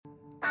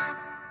Good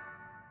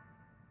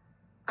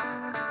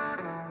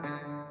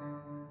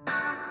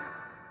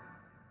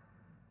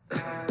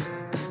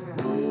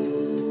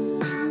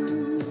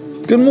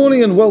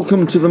morning and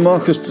welcome to the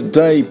Marcus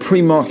Today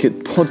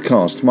pre-market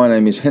podcast. My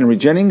name is Henry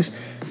Jennings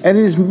and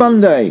it is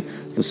Monday,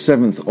 the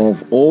 7th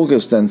of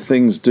August, and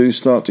things do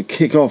start to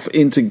kick off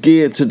into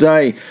gear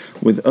today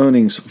with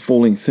earnings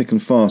falling thick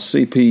and fast.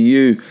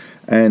 CPU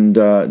and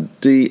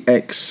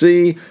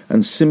DXC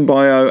and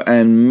Symbio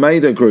and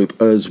Mader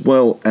Group as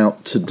well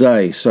out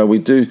today. So we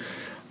do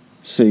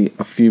see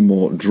a few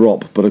more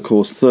drop, but of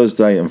course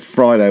Thursday and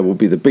Friday will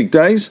be the big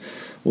days.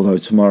 Although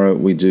tomorrow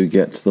we do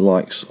get to the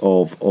likes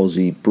of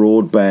Aussie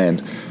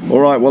Broadband. All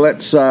right, well,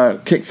 let's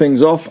kick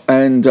things off.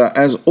 And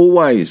as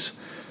always,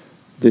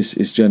 this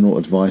is general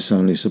advice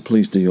only, so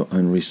please do your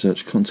own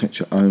research. Contact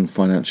your own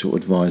financial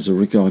advisor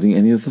regarding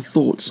any of the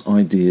thoughts,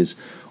 ideas,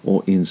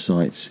 or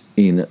insights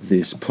in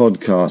this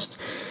podcast.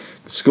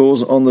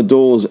 Scores on the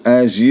doors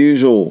as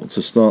usual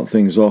to start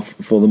things off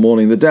for the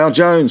morning. The Dow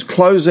Jones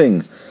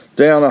closing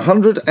down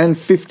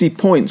 150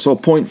 points, or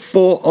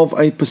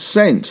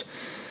 0.4%.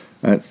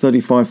 At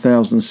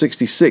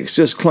 35,066,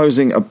 just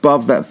closing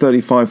above that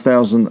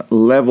 35,000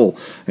 level.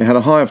 It had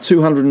a high of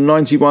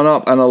 291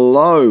 up and a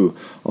low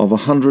of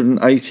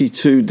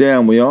 182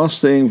 down. We are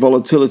seeing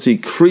volatility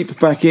creep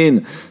back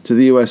in to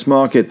the US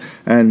market,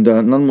 and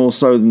none more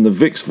so than the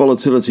VIX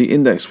Volatility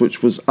Index,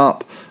 which was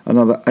up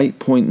another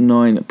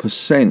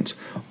 8.9%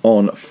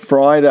 on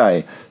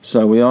Friday.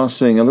 So we are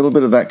seeing a little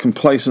bit of that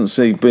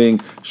complacency being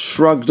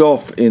shrugged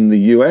off in the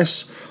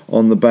US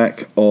on the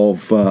back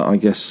of,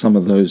 some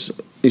of those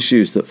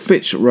issues that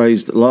Fitch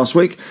raised last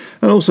week,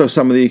 and also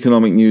some of the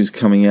economic news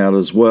coming out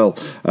as well.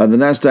 The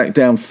Nasdaq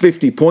down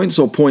 50 points,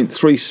 or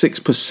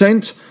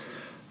 0.36%,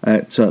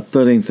 at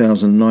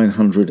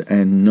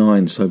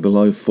 13,909, so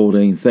below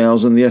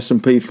 14,000. The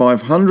S&P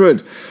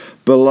 500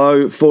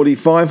 below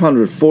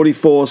 4,500,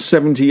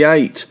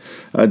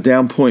 44.78,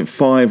 down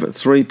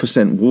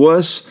 0.53%,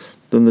 worse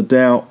than the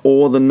Dow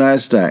or the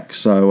Nasdaq.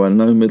 So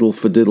no middle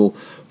for diddle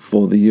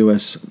for the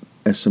US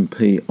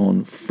S&P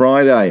on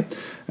Friday.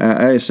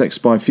 ASX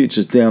SPI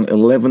futures down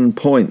 11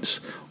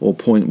 points, or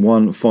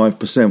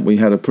 0.15%. We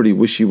had a pretty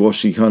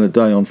wishy-washy kind of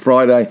day on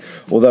Friday,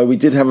 although we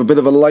did have a bit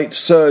of a late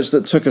surge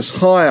that took us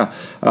higher,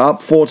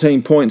 up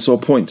 14 points, or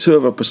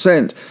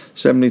 0.2%,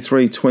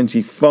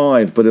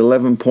 73.25, but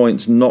 11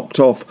 points knocked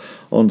off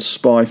on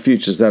SPI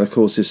futures. That, of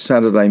course, is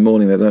Saturday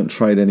morning. They don't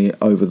trade any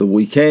over the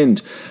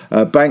weekend.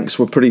 Banks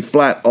were pretty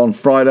flat on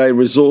Friday.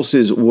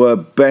 Resources were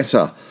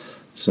better.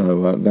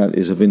 So that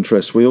is of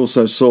interest. We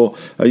also saw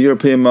a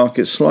European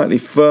market slightly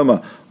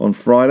firmer on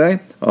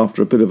Friday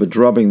after a bit of a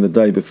drubbing the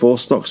day before.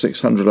 Stock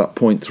 600 up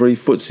 0.3,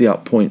 FTSE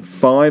up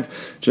 0.5,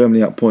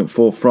 Germany up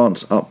 0.4,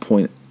 France up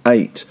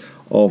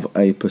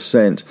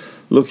 0.8%.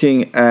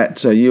 Looking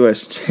at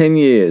US 10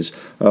 years,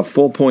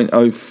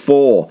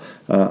 4.04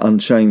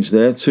 unchanged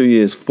there. 2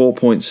 years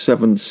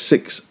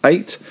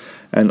 4.768.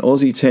 And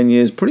Aussie 10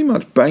 years pretty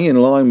much bang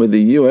in line with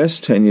the US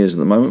 10 years at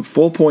the moment,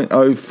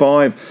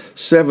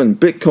 4.057.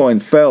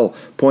 Bitcoin fell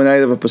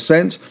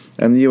 0.8%,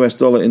 and the US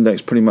dollar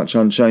index pretty much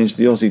unchanged.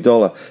 The Aussie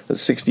dollar at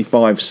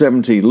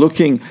 65.70.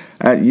 Looking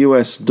at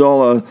US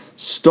dollar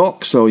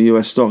stocks, or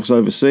US stocks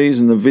overseas,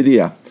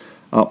 Nvidia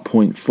up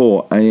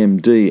 0.4,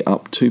 AMD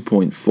up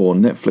 2.4,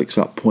 Netflix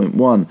up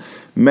 0.1,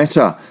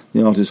 Meta,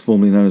 the artist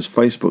formerly known as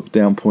Facebook,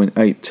 down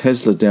 0.8,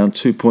 Tesla down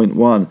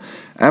 2.1.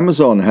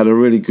 Amazon had a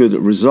really good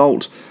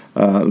result.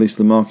 At least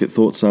the market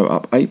thought so,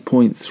 up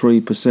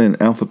 8.3%.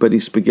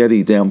 Alphabeti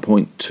Spaghetti down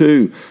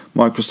 0.2.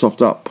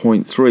 Microsoft up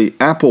 0.3.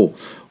 Apple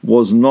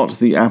was not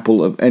the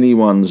apple of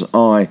anyone's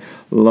eye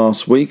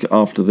last week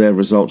after their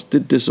results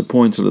did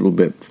disappoint a little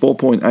bit.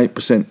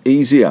 4.8%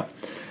 easier.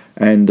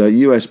 And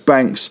US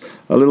banks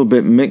a little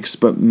bit mixed,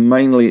 but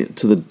mainly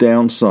to the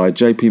downside.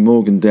 JP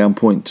Morgan down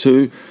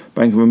 0.2.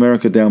 Bank of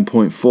America down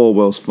 0.4.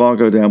 Wells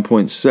Fargo down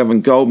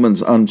 0.7.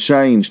 Goldman's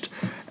unchanged.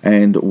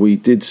 And we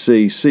did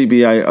see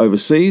CBA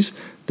overseas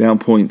down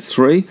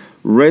 0.3.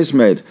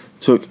 ResMed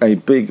took a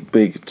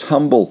big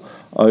tumble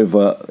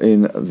over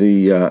in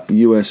the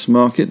US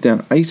market,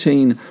 down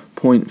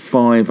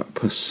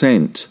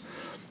 18.5%.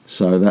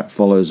 So that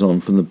follows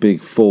on from the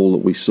big fall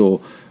that we saw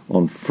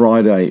on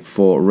Friday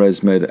for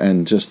ResMed,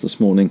 and just this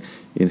morning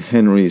in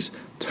Henry's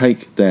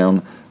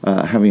takedown,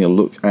 having a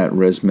look at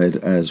ResMed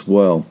as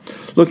well.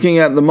 Looking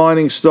at the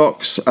mining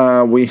stocks,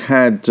 we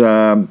had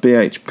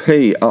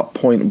BHP up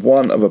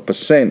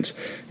 0.1%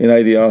 in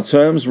ADR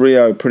terms.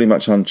 Rio pretty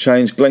much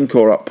unchanged.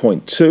 Glencore up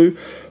 0.2.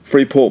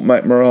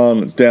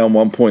 Freeport-McMoran down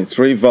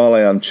 1.3.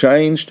 Vale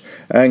unchanged.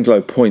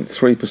 Anglo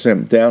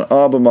 0.3% down.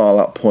 Albemarle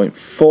up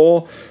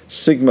 0.4.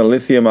 Sigma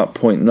Lithium up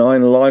 0.9.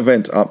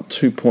 Livent up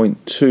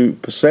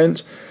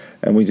 2.2%.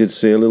 And we did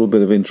see a little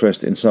bit of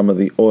interest in some of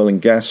the oil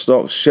and gas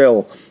stocks.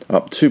 Shell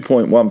up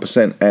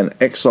 2.1% and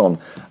Exxon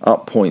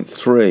up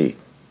 0.3%.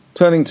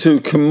 Turning to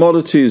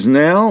commodities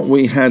now,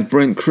 we had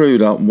Brent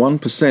crude up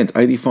 1%,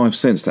 85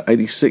 cents to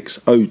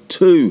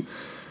 86.02.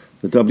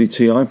 The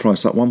WTI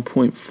price up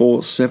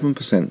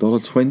 1.47%,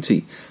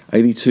 $1.20,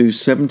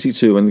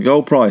 82.72, and the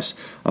gold price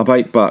up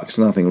 $8,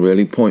 nothing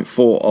really,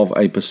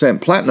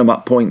 0.4%. Platinum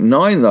up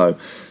 0.9 though,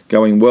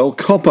 going well.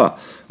 Copper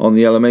on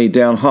the LME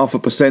down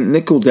 0.5%,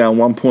 nickel down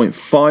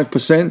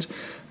 1.5%,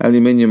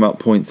 aluminium up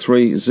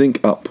 0.3,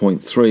 zinc up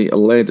 0.3,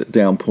 lead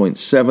down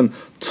 0.7,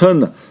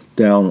 tin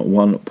down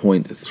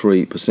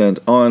 1.3%,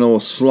 iron ore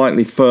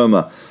slightly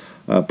firmer,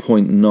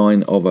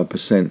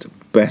 0.9%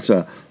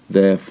 better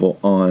there for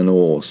iron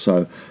ore.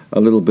 So a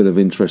little bit of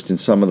interest in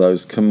some of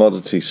those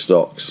commodity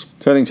stocks.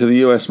 Turning to the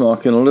US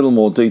market in a little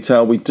more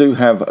detail, we do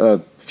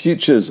have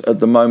futures at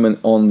the moment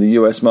on the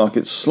US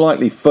market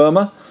slightly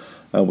firmer.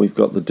 We've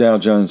got the Dow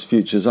Jones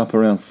futures up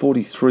around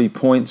 43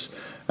 points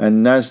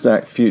and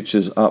NASDAQ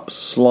futures up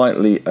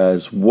slightly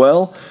as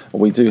well.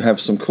 We do have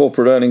some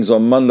corporate earnings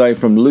on Monday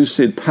from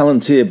Lucid,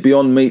 Palantir,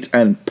 Beyond Meat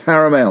and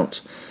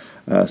Paramount.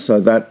 So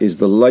that is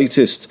the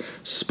latest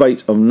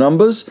spate of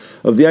numbers.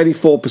 Of the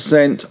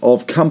 84%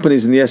 of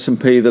companies in the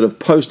S&P that have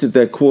posted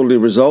their quarterly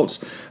results,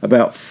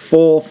 about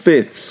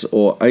 4/5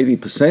 or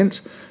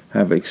 80%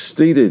 have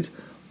exceeded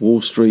Wall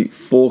Street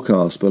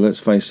forecasts. But let's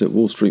face it,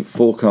 Wall Street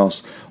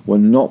forecasts were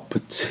not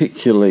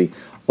particularly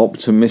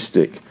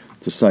optimistic,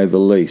 to say the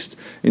least.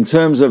 In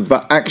terms of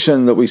the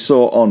action that we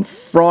saw on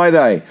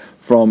Friday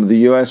from the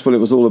US, well, it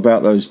was all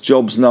about those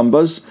jobs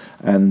numbers,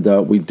 and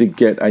we did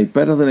get a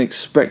better than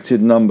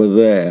expected number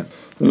there.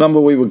 The number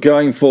we were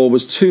going for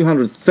was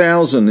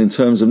 200,000 in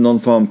terms of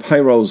non-farm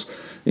payrolls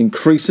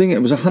increasing.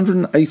 It was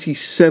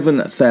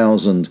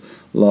 187,000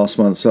 last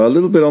month, so a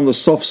little bit on the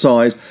soft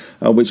side,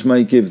 which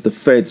may give the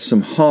Fed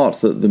some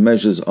heart that the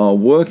measures are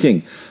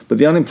working. But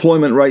the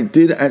unemployment rate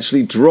did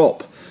actually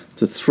drop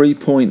to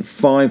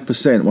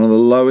 3.5%, one of the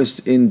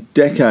lowest in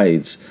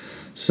decades.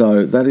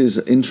 So that is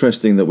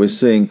interesting that we're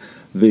seeing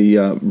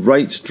the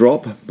rate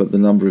drop, but the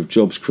number of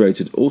jobs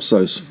created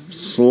also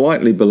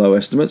slightly below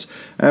estimates.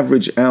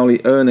 Average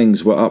hourly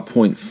earnings were up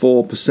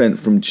 0.4%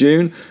 from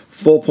June,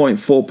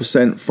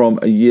 4.4% from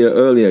a year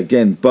earlier.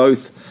 Again,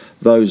 both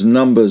those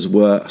numbers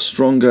were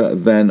stronger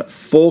than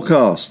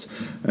forecast,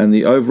 and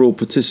the overall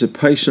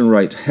participation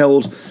rate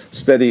held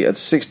steady at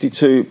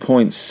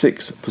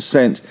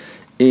 62.6%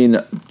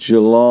 in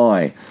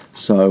July.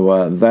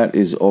 So that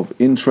is of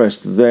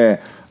interest there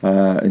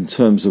in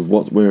terms of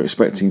what we're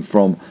expecting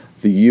from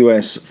the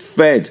US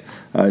Fed.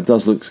 It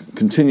does look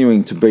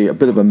continuing to be a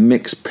bit of a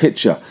mixed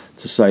picture,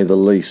 to say the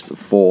least,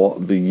 for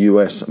the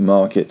US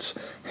markets,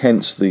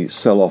 hence the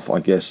sell-off,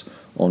 I guess,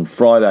 on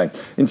Friday.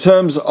 In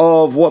terms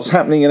of what's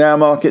happening in our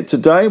market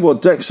today, well,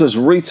 Dexus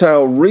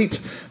Retail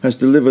REIT has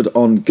delivered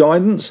on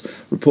guidance,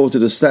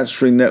 reported a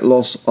statutory net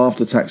loss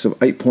after tax of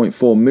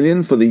 $8.4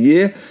 million for the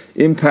year,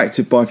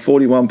 impacted by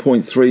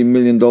 $41.3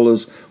 million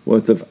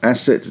worth of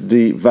asset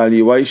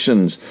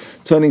devaluations.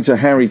 Turning to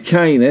Harry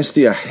Kane,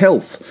 Estia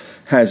Health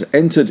has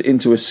entered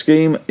into a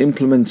scheme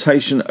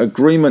implementation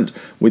agreement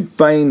with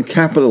Bain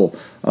Capital,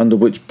 under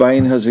which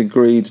Bain has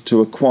agreed to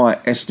acquire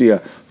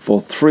Estia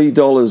for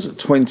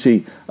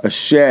 $3.20 a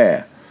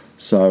share.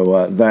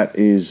 So that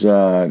is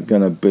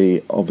going to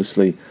be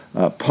obviously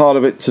part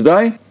of it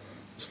today.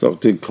 Stock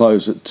did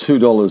close at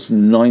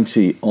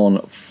 $2.90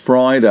 on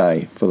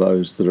Friday for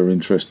those that are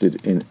interested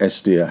in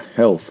Estia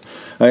Health.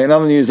 In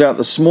other news out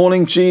this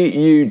morning,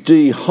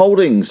 GUD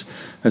Holdings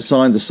has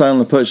signed a sale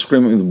and purchase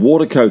agreement with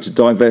Waterco to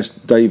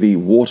divest Davey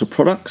Water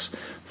Products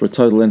for a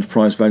total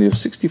enterprise value of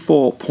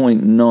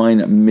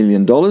 $64.9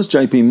 million.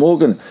 JP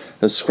Morgan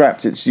has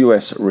scrapped its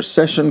US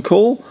recession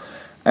call.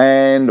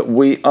 And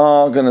we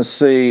are going to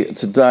see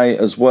today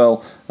as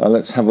well,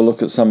 let's have a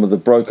look at some of the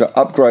broker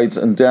upgrades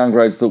and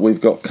downgrades that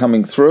we've got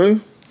coming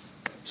through.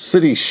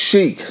 City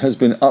Chic has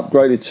been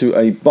upgraded to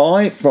a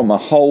buy from a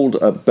hold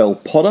at Bell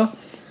Potter.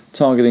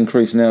 Target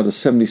increase now to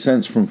 70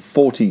 cents from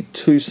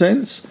 42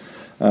 cents.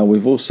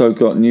 We've also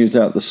got news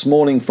out this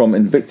morning from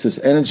Invictus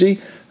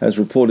Energy, has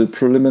reported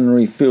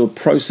preliminary field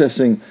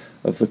processing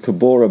of the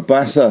Cabora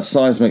Bassa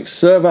seismic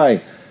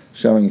survey,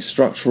 showing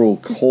structural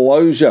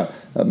closure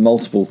at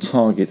multiple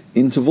target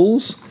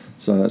intervals.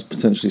 So that's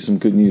potentially some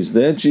good news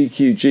there.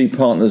 GQG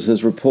Partners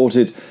has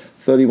reported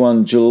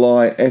 31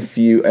 July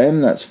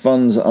FUM, that's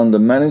funds under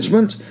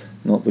management,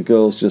 not the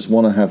girls just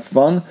want to have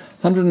fun,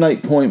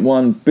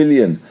 108.1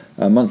 billion.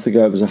 A month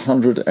ago it was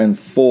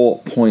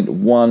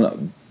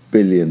 104.1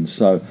 billion.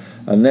 So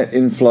a net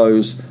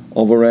inflows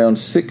of around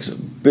 6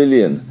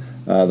 billion.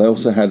 They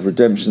also had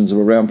redemptions of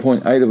around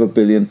 0.8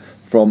 billion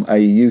from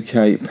a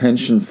UK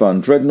pension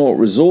fund. Dreadnought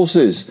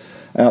Resources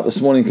out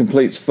this morning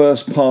completes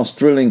first pass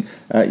drilling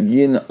at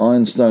Yin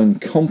Ironstone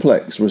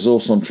Complex.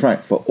 Resource on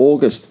track for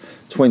August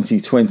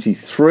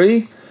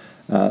 2023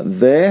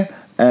 there.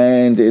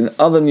 And in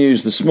other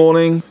news this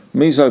morning,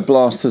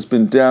 Mesoblast has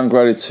been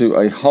downgraded to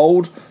a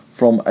hold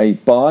from a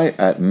buy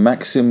at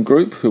Maxim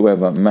Group,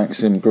 whoever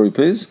Maxim Group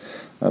is.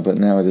 But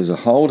now it is a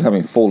hold,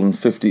 having fallen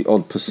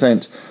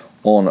 50%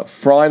 on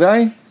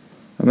Friday.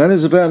 And that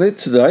is about it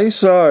today.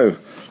 So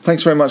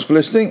thanks very much for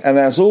listening, and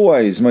as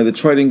always, may the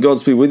trading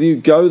gods be with you.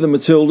 Go the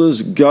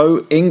Matildas,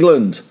 go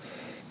England.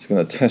 It's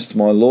going to test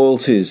my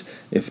loyalties.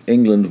 If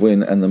England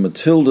win and the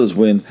Matildas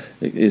win,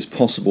 it is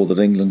possible that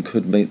England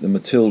could meet the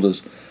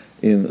Matildas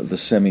in the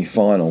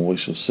semi-final. We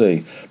shall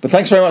see. But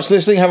thanks very much for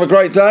listening. Have a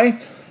great day.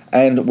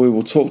 And we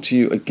will talk to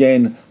you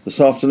again this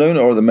afternoon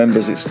or the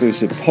members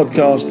exclusive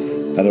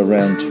podcast at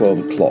around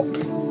 12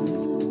 o'clock.